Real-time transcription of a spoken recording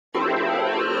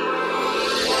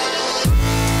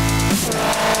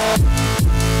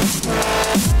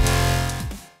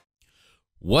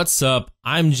What's up?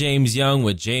 I'm James Young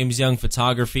with James Young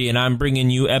Photography, and I'm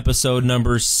bringing you episode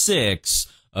number 6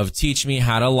 of Teach Me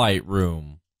How to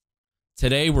Lightroom.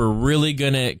 Today, we're really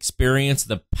going to experience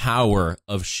the power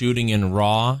of shooting in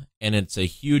RAW, and it's a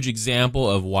huge example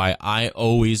of why I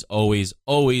always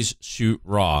shoot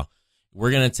RAW.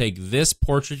 We're going to take this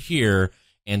portrait here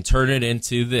and turn it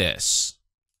into this.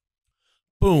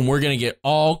 Boom, we're going to get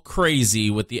all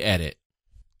crazy with the edit.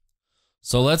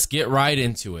 So let's get right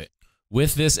into it.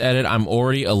 With this edit, I'm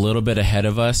already a little bit ahead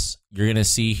of us. You're going to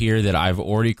see here that I've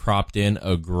already cropped in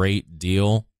a great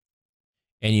deal.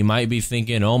 And you might be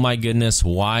thinking, oh my goodness,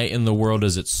 why in the world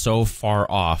is it so far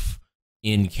off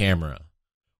in camera?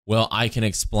 Well, I can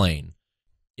explain.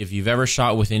 If you've ever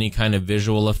shot with any kind of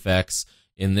visual effects,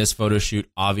 in this photo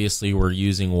shoot, obviously we're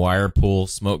using wire pool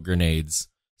smoke grenades.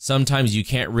 Sometimes you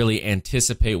can't really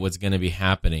anticipate what's going to be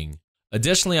happening.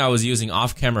 Additionally, I was using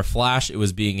off-camera flash. It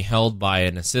was being held by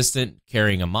an assistant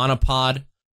carrying a monopod,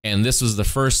 and this was the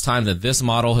first time that this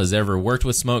model has ever worked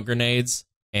with smoke grenades,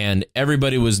 and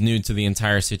everybody was new to the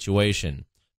entire situation.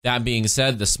 That being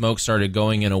said, the smoke started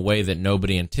going in a way that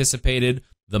nobody anticipated.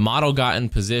 The model got in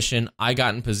position, I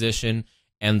got in position,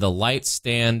 and the light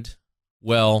stand,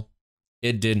 well,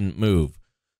 it didn't move.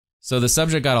 So the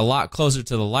subject got a lot closer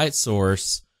to the light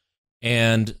source,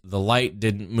 and the light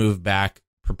didn't move back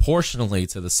proportionally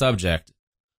to the subject.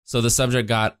 So the subject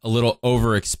got a little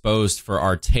overexposed for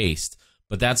our taste,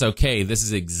 but that's okay. This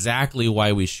is exactly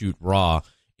why we shoot RAW.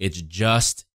 It's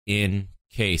just in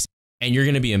case. And you're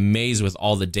going to be amazed with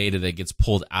all the data that gets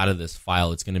pulled out of this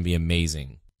file. It's going to be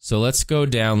amazing. So let's go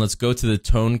down. Let's go to the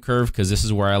tone curve because this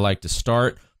is where I like to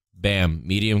start. Bam,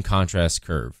 medium contrast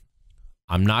curve.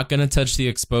 I'm not going to touch the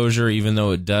exposure even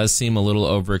though it does seem a little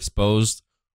overexposed.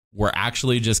 We're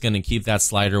actually just going to keep that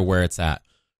slider where it's at.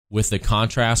 With the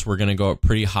contrast, we're going to go up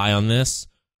pretty high on this.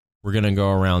 We're going to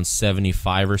go around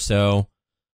 75 or so.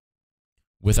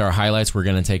 With our highlights, we're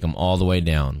going to take them all the way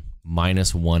down,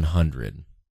 minus 100.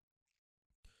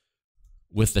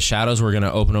 With the shadows, we're going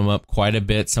to open them up quite a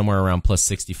bit, somewhere around plus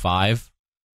 65.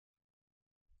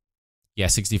 Yeah,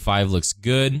 65 looks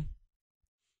good.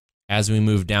 As we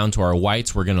move down to our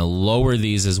whites, we're going to lower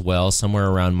these as well, somewhere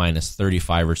around minus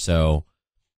 35 or so.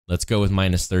 Let's go with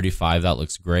minus 35. That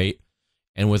looks great.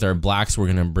 And with our blacks, we're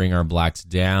going to bring our blacks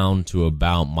down to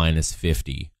about minus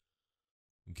 50.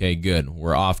 Okay, good.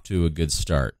 We're off to a good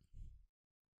start.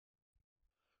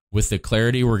 With the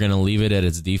clarity, we're going to leave it at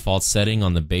its default setting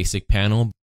on the basic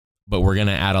panel, but we're going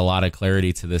to add a lot of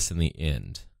clarity to this in the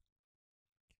end.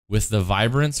 With the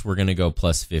vibrance, we're going to go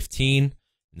plus 15,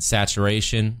 and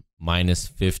saturation, minus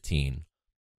 15.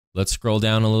 Let's scroll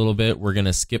down a little bit. We're going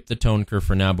to skip the tone curve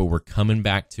for now, but we're coming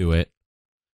back to it.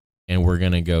 And we're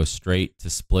going to go straight to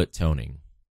split toning.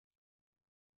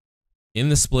 In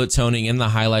the split toning, in the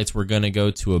highlights, we're going to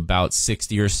go to about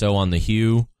 60 or so on the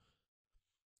hue.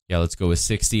 Yeah, let's go with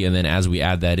 60. And then as we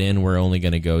add that in, we're only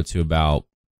going to go to about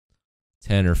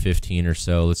 10 or 15 or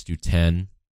so. Let's do 10.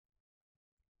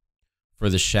 For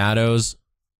the shadows,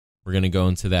 we're going to go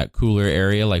into that cooler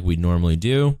area like we normally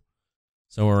do.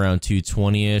 Somewhere around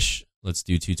 220-ish. Let's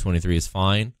do 223 is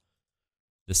fine.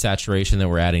 The saturation that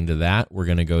we're adding to that, we're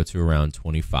going to go to around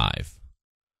 25.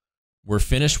 We're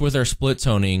finished with our split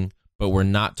toning, but we're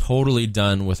not totally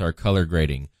done with our color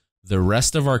grading. The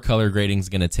rest of our color grading is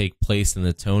going to take place in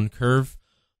the tone curve,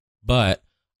 but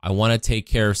I want to take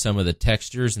care of some of the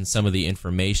textures and some of the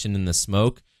information in the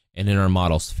smoke and in our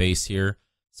model's face here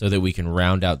so that we can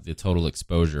round out the total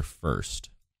exposure first.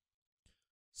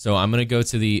 So I'm going to go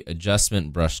to the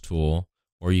adjustment brush tool,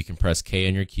 or you can press K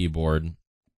on your keyboard.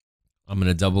 I'm going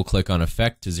to double click on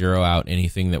effect to zero out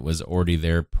anything that was already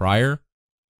there prior.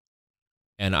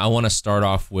 And I want to start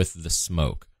off with the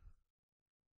smoke.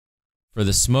 For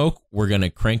the smoke, we're going to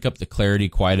crank up the clarity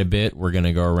quite a bit. We're going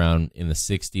to go around in the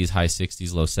 60s, high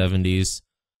 60s, low 70s.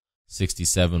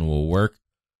 67 will work.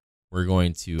 We're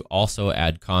going to also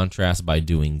add contrast by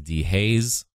doing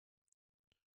dehaze.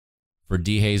 For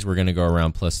dehaze, we're going to go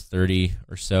around plus 30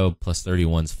 or so. Plus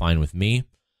 31 is fine with me.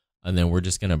 And then we're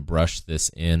just going to brush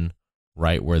this in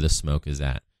right where the smoke is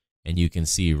at. And you can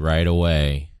see right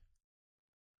away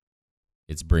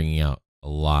it's bringing out a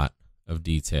lot of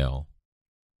detail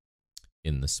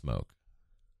in the smoke.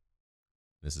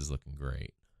 This is looking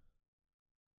great.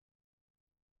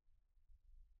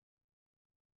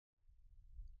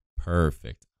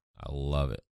 Perfect. I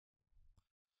love it.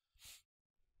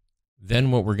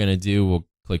 Then what we're going to do, we'll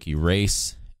click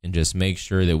erase and just make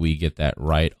sure that we get that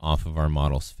right off of our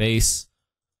model's face.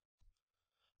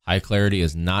 High clarity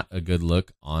is not a good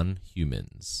look on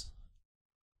humans.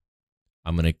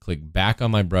 I'm going to click back on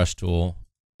my brush tool,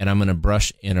 and I'm going to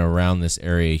brush in around this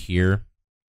area here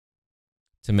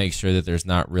to make sure that there's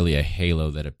not really a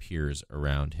halo that appears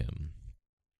around him.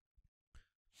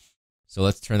 So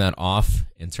let's turn that off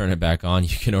and turn it back on.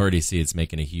 You can already see it's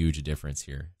making a huge difference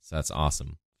here. So that's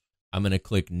awesome. I'm going to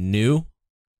click New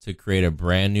to create a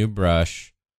brand new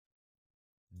brush.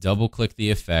 Double click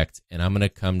the effect, and I'm going to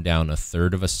come down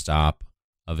 1/3 of a stop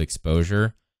of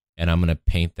exposure, and I'm going to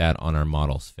paint that on our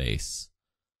model's face.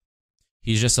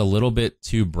 He's just a little bit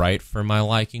too bright for my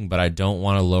liking, but I don't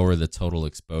want to lower the total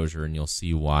exposure, and you'll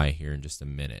see why here in just a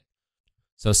minute.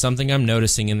 So something I'm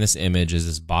noticing in this image is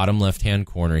this bottom left-hand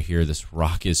corner here. This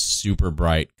rock is super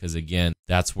bright because, again,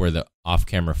 that's where the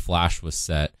off-camera flash was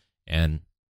set, and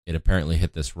it apparently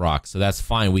hit this rock. So that's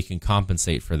fine. We can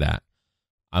compensate for that.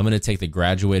 I'm going to take the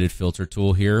graduated filter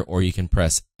tool here, or you can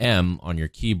press M on your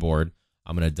keyboard.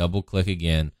 I'm going to double-click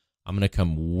again. I'm going to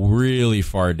come really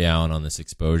far down on this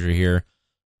exposure here,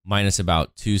 minus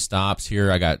about 2 stops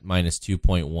here. I got minus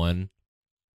 2.1.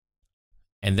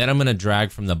 And then I'm going to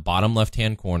drag from the bottom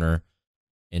left-hand corner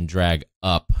and drag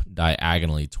up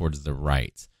diagonally towards the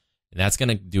right. And that's going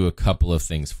to do a couple of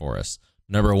things for us.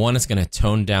 Number one, it's going to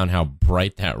tone down how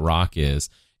bright that rock is.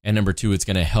 And number two, it's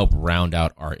going to help round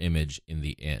out our image in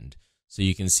the end. So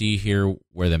you can see here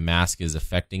where the mask is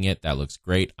affecting it. That looks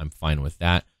great. I'm fine with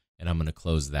that. And I'm going to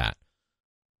close that.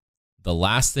 The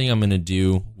last thing I'm going to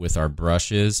do with our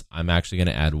brushes, I'm actually going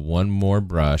to add one more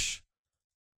brush.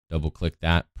 Double click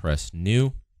that, press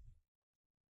New.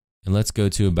 And let's go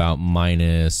to about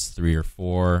minus 3 or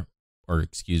 4, or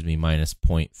excuse me, minus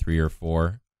 0.3 or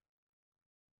 4.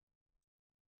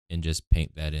 And just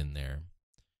paint that in there.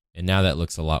 And now that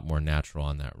looks a lot more natural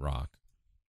on that rock.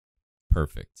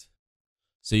 Perfect.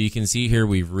 So you can see here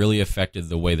we've really affected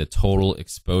the way the total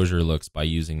exposure looks by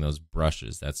using those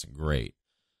brushes. That's great.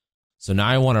 So now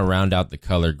I want to round out the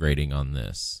color grading on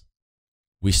this.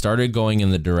 We started going in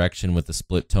the direction with the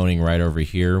split toning right over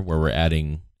here, where we're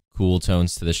adding cool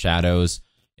tones to the shadows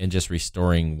and just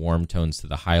restoring warm tones to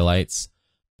the highlights.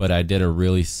 But I did a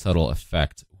really subtle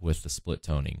effect with the split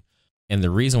toning. And the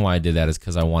reason why I did that is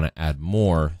because I want to add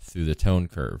more through the tone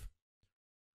curve.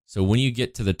 So when you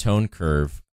get to the tone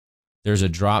curve, there's a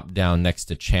drop down next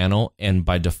to channel, and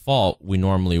by default, we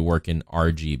normally work in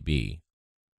RGB.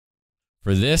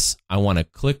 For this, I want to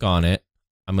click on it.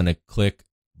 I'm going to click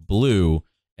blue,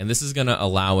 and this is going to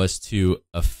allow us to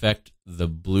affect the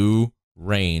blue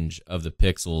range of the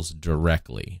pixels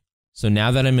directly. So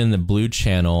now that I'm in the blue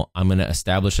channel, I'm going to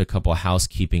establish a couple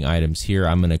housekeeping items here.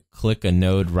 I'm going to click a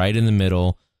node right in the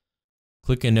middle,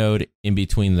 click a node in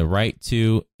between the right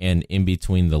two, and in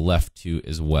between the left two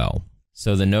as well.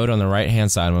 So the node on the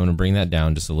right-hand side, I'm going to bring that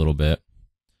down just a little bit.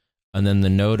 And then the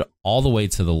node all the way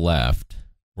to the left,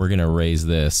 we're going to raise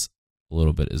this a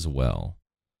little bit as well.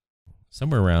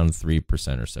 Somewhere around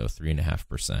 3% or so,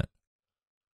 3.5%.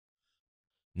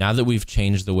 Now that we've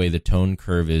changed the way the tone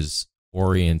curve is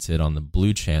oriented on the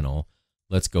blue channel,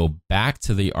 let's go back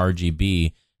to the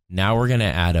RGB. Now we're going to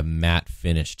add a matte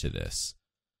finish to this.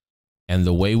 And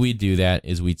the way we do that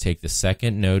is we take the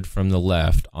second node from the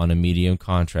left on a medium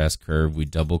contrast curve, we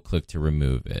double click to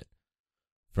remove it.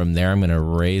 From there, I'm going to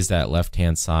raise that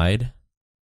left-hand side.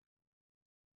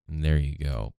 And there you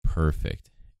go. Perfect.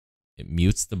 It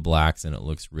mutes the blacks and it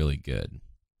looks really good.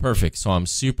 Perfect. So I'm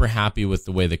super happy with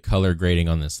the way the color grading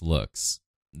on this looks.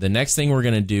 The next thing we're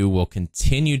going to do will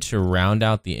continue to round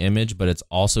out the image, but it's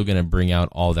also going to bring out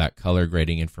all that color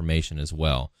grading information as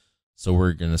well. So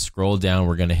we're going to scroll down,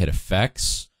 we're going to hit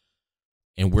effects,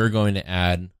 and we're going to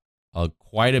add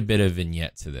quite a bit of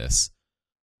vignette to this.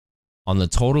 On the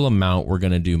total amount, we're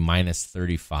going to do minus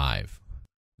 35.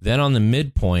 Then on the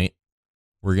midpoint,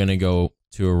 we're going to go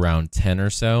to around 10 or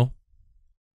so.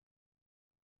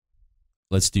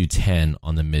 Let's do 10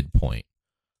 on the midpoint.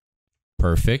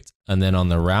 Perfect. And then on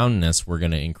the roundness, we're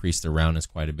going to increase the roundness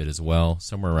quite a bit as well.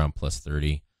 Somewhere around plus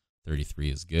 30. 33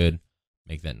 is good.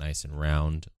 Make that nice and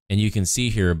round. And you can see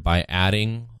here by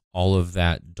adding all of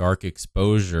that dark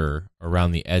exposure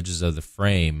around the edges of the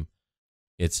frame,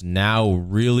 it's now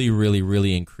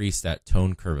really increased that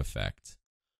tone curve effect,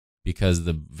 because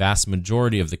the vast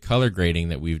majority of the color grading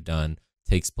that we've done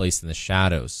takes place in the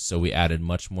shadows. So we added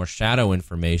much more shadow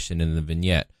information in the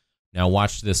vignette. Now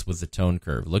watch this with the tone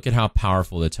curve. Look at how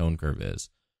powerful the tone curve is.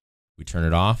 We turn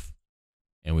it off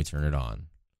and we turn it on.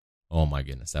 Oh my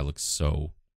goodness, that looks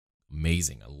so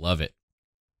amazing. I love it.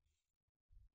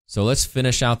 So let's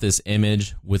finish out this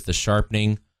image with the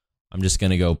sharpening. I'm just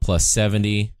going to go plus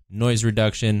 70, noise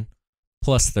reduction,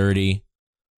 plus 30.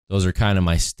 Those are kind of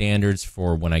my standards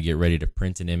for when I get ready to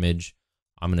print an image.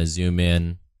 I'm going to zoom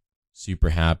in, super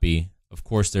happy. Of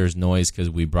course, there's noise because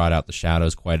we brought out the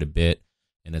shadows quite a bit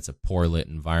and it's a poor lit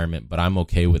environment, but I'm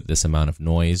okay with this amount of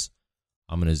noise.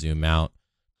 I'm going to zoom out.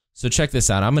 So check this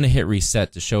out. I'm going to hit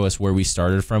reset to show us where we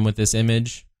started from with this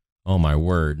image. Oh my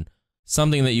word.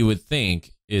 Something that you would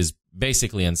think is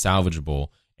basically unsalvageable.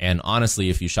 And honestly,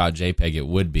 if you shot JPEG, it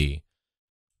would be.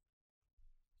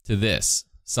 To this,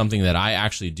 something that I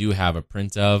actually do have a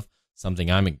print of, something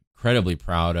I'm incredibly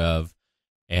proud of,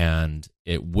 and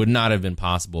it would not have been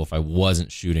possible if I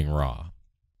wasn't shooting raw.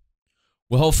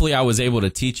 Well, hopefully I was able to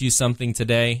teach you something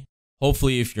today.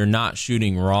 Hopefully if you're not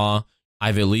shooting raw,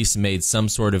 I've at least made some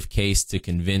sort of case to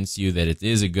convince you that it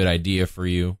is a good idea for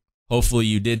you. Hopefully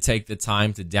you did take the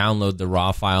time to download the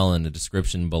raw file in the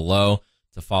description below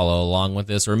to follow along with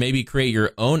this, or maybe create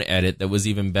your own edit that was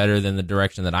even better than the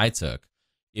direction that I took.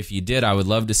 If you did, I would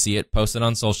love to see it. Post it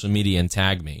on social media and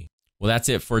tag me. Well, that's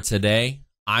it for today.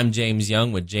 I'm James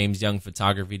Young with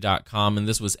jamesyoungphotography.com, and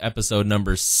this was episode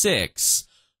number 6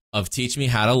 of Teach Me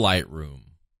How to Lightroom.